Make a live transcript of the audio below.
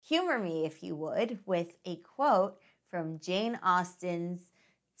Humor me, if you would, with a quote from Jane Austen's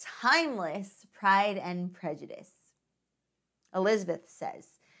timeless Pride and Prejudice. Elizabeth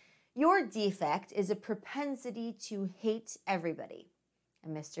says, "Your defect is a propensity to hate everybody."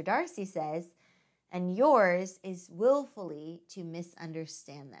 And Mr. Darcy says, "And yours is willfully to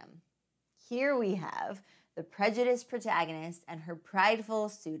misunderstand them." Here we have the prejudiced protagonist and her prideful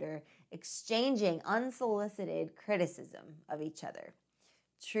suitor exchanging unsolicited criticism of each other.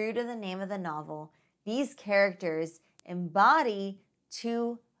 True to the name of the novel, these characters embody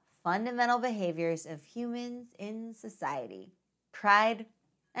two fundamental behaviors of humans in society: pride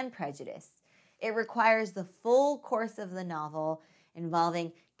and prejudice. It requires the full course of the novel,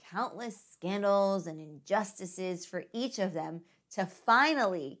 involving countless scandals and injustices for each of them to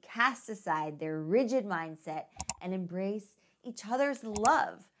finally cast aside their rigid mindset and embrace each other's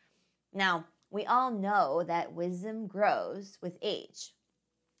love. Now, we all know that wisdom grows with age.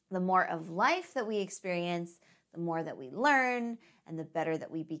 The more of life that we experience, the more that we learn, and the better that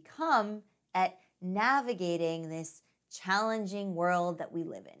we become at navigating this challenging world that we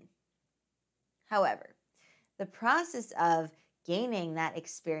live in. However, the process of gaining that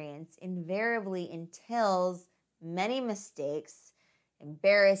experience invariably entails many mistakes,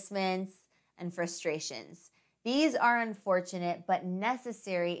 embarrassments, and frustrations. These are unfortunate but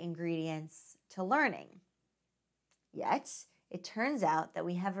necessary ingredients to learning. Yet, it turns out that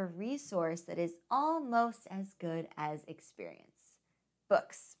we have a resource that is almost as good as experience: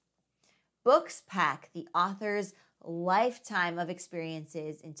 books. Books pack the author's lifetime of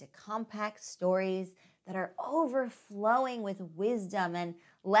experiences into compact stories that are overflowing with wisdom and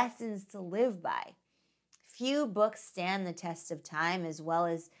lessons to live by. Few books stand the test of time as well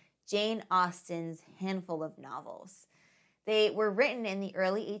as Jane Austen's handful of novels. They were written in the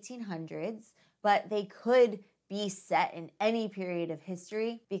early 1800s, but they could be set in any period of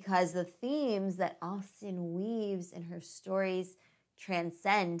history because the themes that Austen weaves in her stories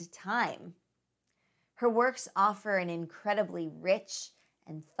transcend time. Her works offer an incredibly rich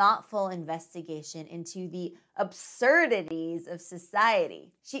and thoughtful investigation into the absurdities of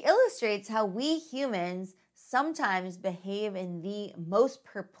society. She illustrates how we humans sometimes behave in the most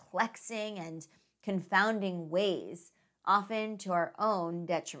perplexing and confounding ways, often to our own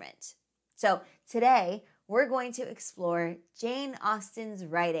detriment. So today, we're going to explore Jane Austen's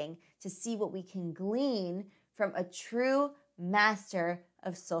writing to see what we can glean from a true master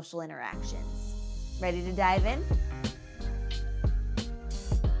of social interactions. Ready to dive in?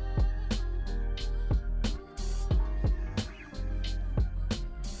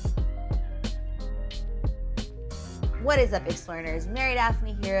 What is up, Explearners? Mary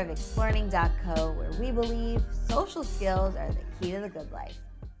Daphne here of Explearning.co, where we believe social skills are the key to the good life.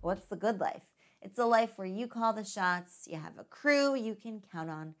 What's the good life? It's a life where you call the shots, you have a crew you can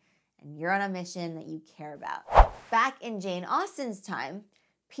count on, and you're on a mission that you care about. Back in Jane Austen's time,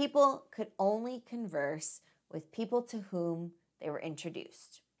 people could only converse with people to whom they were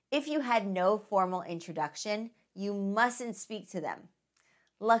introduced. If you had no formal introduction, you mustn't speak to them.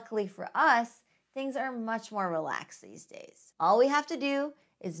 Luckily for us, things are much more relaxed these days. All we have to do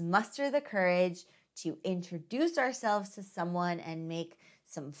is muster the courage to introduce ourselves to someone and make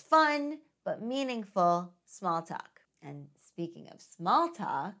some fun but meaningful small talk. And speaking of small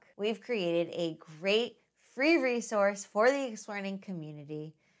talk, we've created a great free resource for the Explearning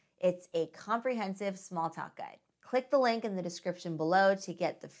community. It's a comprehensive small talk guide. Click the link in the description below to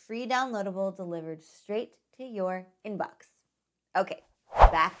get the free downloadable delivered straight to your inbox. Okay,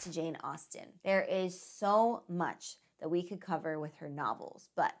 back to Jane Austen. There is so much that we could cover with her novels,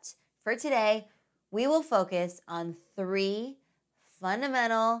 but for today, we will focus on 3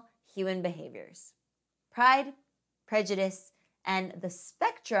 fundamental human behaviors: pride, prejudice, and the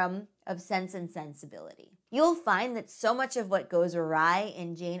spectrum of Sense and Sensibility. You'll find that so much of what goes awry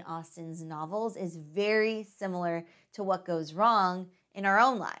in Jane Austen's novels is very similar to what goes wrong in our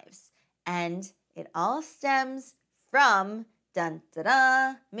own lives. And it all stems from,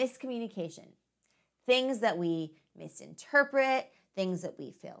 miscommunication. Things that we misinterpret, things that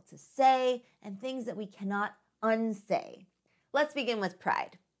we fail to say, and things that we cannot unsay. Let's begin with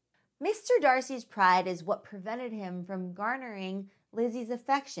pride. Mr. Darcy's pride is what prevented him from garnering Lizzie's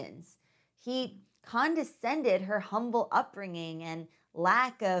affections. He condescended her humble upbringing and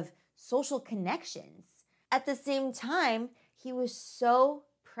lack of social connections. At the same time, he was so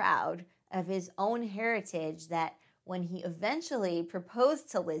proud of his own heritage that when he eventually proposed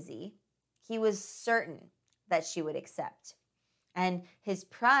to Lizzie, he was certain that she would accept. And his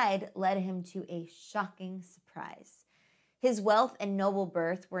pride led him to a shocking surprise. His wealth and noble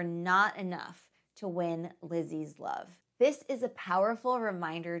birth were not enough to win Lizzie's love. This is a powerful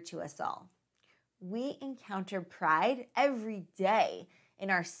reminder to us all. We encounter pride every day in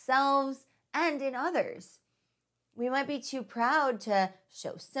ourselves and in others. We might be too proud to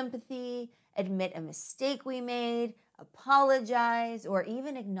show sympathy, admit a mistake we made, apologize, or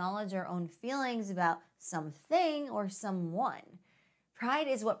even acknowledge our own feelings about something or someone. Pride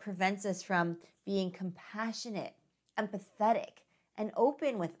is what prevents us from being compassionate, empathetic, and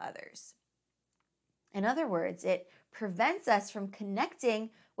open with others. In other words, it prevents us from connecting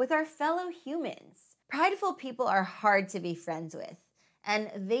with our fellow humans. Prideful people are hard to be friends with,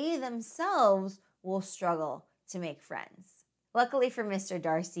 and they themselves will struggle to make friends. Luckily for Mr.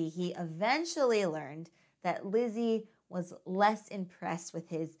 Darcy, he eventually learned that Lizzie was less impressed with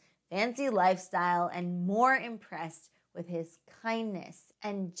his fancy lifestyle and more impressed with his kindness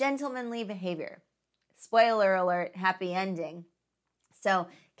and gentlemanly behavior. Spoiler alert, happy ending. So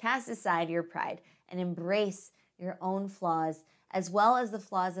cast aside your pride and embrace your own flaws as well as the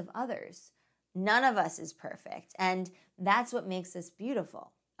flaws of others. None of us is perfect, and that's what makes us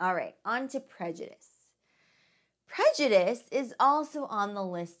beautiful. All right, on to prejudice. Prejudice is also on the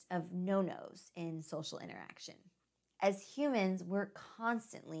list of no-nos in social interaction. As humans, we're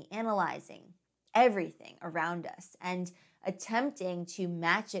constantly analyzing everything around us and attempting to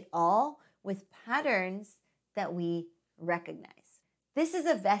match it all with patterns that we recognize. This is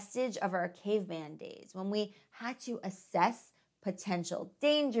a vestige of our caveman days when we had to assess potential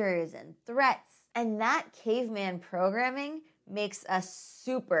dangers and threats, and that caveman programming makes us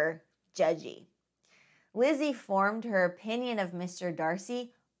super judgy. Lizzie formed her opinion of Mr.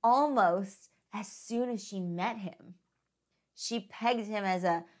 Darcy almost as soon as she met him. She pegged him as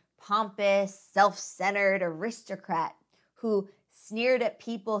a pompous, self-centered aristocrat who sneered at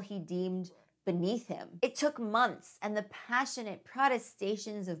people he deemed beneath him. It took months and the passionate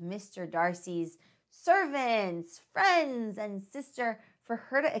protestations of Mr. Darcy's servants, friends, and sister for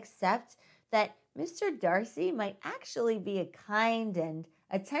her to accept that Mr. Darcy might actually be a kind and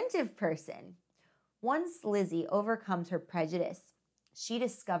attentive person. Once Lizzie overcomes her prejudice, she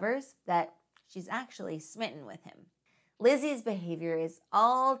discovers that she's actually smitten with him. Lizzie's behavior is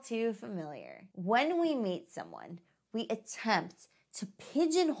all too familiar. When we meet someone, we attempt to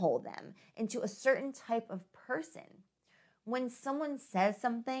pigeonhole them into a certain type of person. When someone says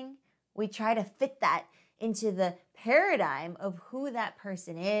something, we try to fit that into the paradigm of who that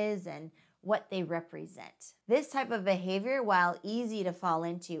person is and what they represent. This type of behavior, while easy to fall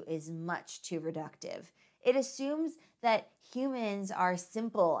into, is much too reductive. It assumes that humans are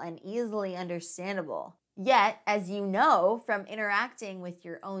simple and easily understandable. Yet, as you know from interacting with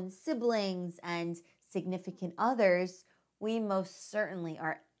your own siblings and significant others, we most certainly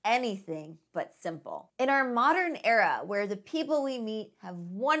are anything but simple. In our modern era, where the people we meet have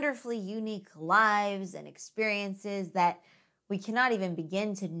wonderfully unique lives and experiences that we cannot even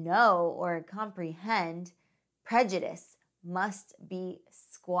begin to know or comprehend, prejudice must be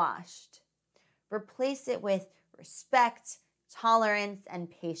squashed. Replace it with respect, tolerance, and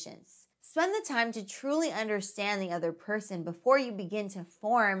patience. Spend the time to truly understand the other person before you begin to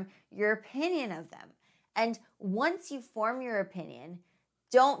form your opinion of them. And once you form your opinion,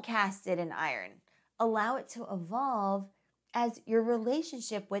 don't cast it in iron. Allow it to evolve as your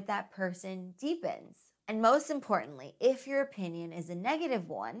relationship with that person deepens. And most importantly, if your opinion is a negative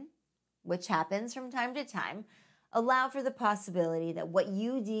one, which happens from time to time, allow for the possibility that what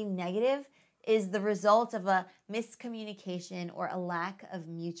you deem negative is the result of a miscommunication or a lack of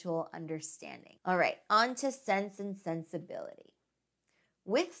mutual understanding. All right, on to sense and sensibility.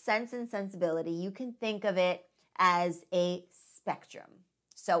 With sense and sensibility, you can think of it as a spectrum.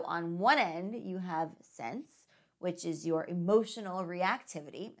 So on one end, you have sense, which is your emotional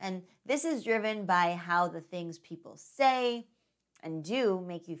reactivity, and this is driven by how the things people say and do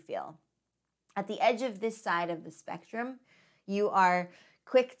make you feel. At the edge of this side of the spectrum, you are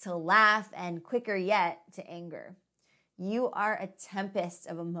quick to laugh and quicker yet to anger. You are a tempest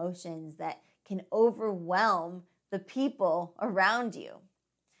of emotions that can overwhelm the people around you.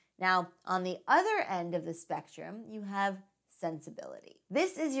 Now, on the other end of the spectrum, you have sensibility.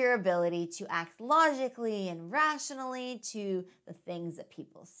 This is your ability to act logically and rationally to the things that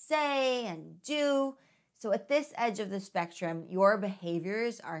people say and do. So at this edge of the spectrum, your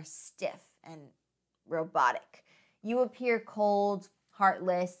behaviors are stiff and robotic. You appear cold,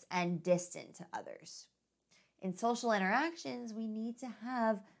 heartless, and distant to others. In social interactions, we need to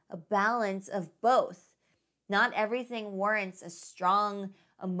have a balance of both. Not everything warrants a strong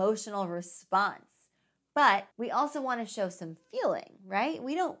emotional response, but we also want to show some feeling, right?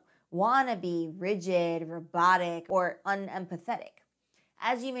 We don't want to be rigid, robotic, or unempathetic.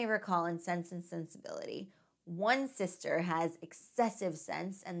 As you may recall in Sense and Sensibility, One sister has excessive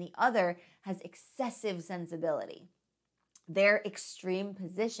sense and the other has excessive sensibility. Their extreme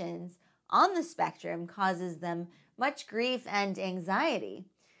positions on the spectrum causes them much grief and anxiety.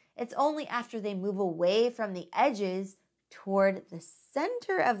 It's only after they move away from the edges toward the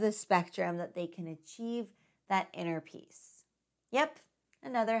center of the spectrum that they can achieve that inner peace. Yep,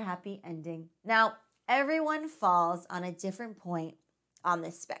 another happy ending. Now, everyone falls on a different point on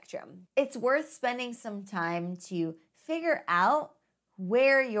this spectrum. It's worth spending some time to figure out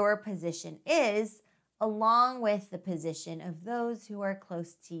where your position is, along with the position of those who are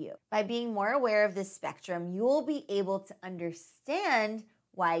close to you. By being more aware of this spectrum, you'll be able to understand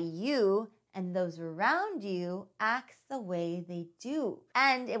why you and those around you act the way they do.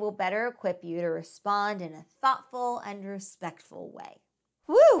 And it will better equip you to respond in a thoughtful and respectful way.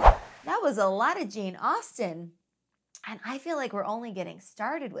 Woo! That was a lot of Jane Austen. And I feel like we're only getting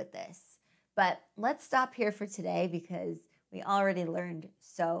started with this. But let's stop here for today because we already learned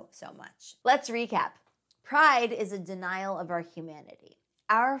so much. Let's recap. Pride is a denial of our humanity.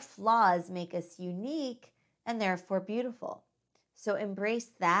 Our flaws make us unique and therefore beautiful. So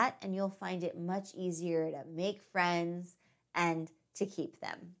embrace that and you'll find it much easier to make friends and to keep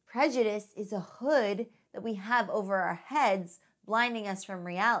them. Prejudice is a hood that we have over our heads, blinding us from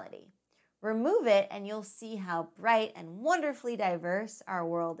reality. Remove it and you'll see how bright and wonderfully diverse our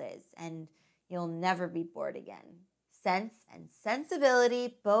world is, and you'll never be bored again. Sense and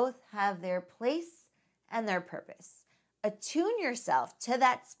sensibility both have their place and their purpose. Attune yourself to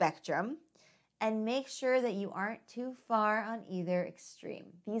that spectrum and make sure that you aren't too far on either extreme.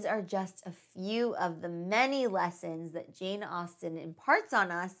 These are just a few of the many lessons that Jane Austen imparts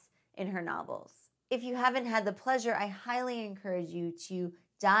on us in her novels. If you haven't had the pleasure, I highly encourage you to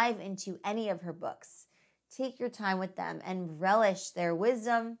dive into any of her books. Take your time with them and relish their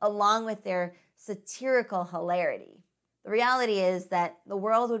wisdom along with their satirical hilarity. The reality is that the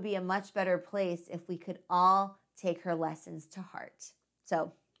world would be a much better place if we could all take her lessons to heart.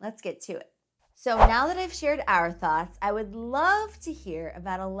 So let's get to it. So now that I've shared our thoughts, I would love to hear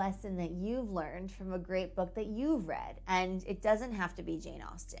about a lesson that you've learned from a great book that you've read. And it doesn't have to be Jane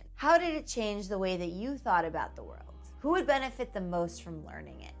Austen. How did it change the way that you thought about the world? Who would benefit the most from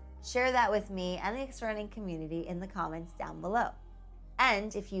learning it? Share that with me and the Explearning community in the comments down below.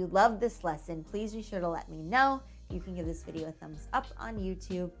 And if you loved this lesson, please be sure to let me know. You can give this video a thumbs up on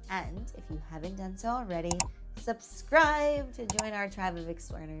YouTube. And if you haven't done so already, subscribe to join our tribe of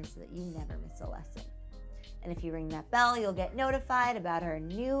Explearners so that you never miss a lesson. And if you ring that bell, you'll get notified about our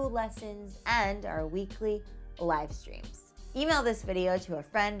new lessons and our weekly live streams. Email this video to a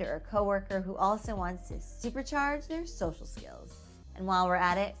friend or a coworker who also wants to supercharge their social skills. And while we're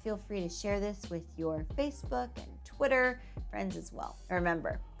at it, feel free to share this with your Facebook and Twitter friends as well. And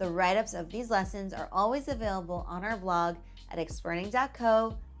remember, the write-ups of these lessons are always available on our blog at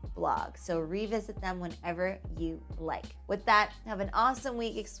explearning.co/blog, so revisit them whenever you like. With that, have an awesome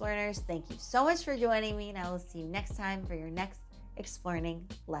week, Explearners. Thank you so much for joining me, and I will see you next time for your next Explearning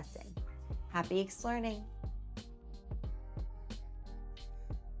lesson. Happy Explearning!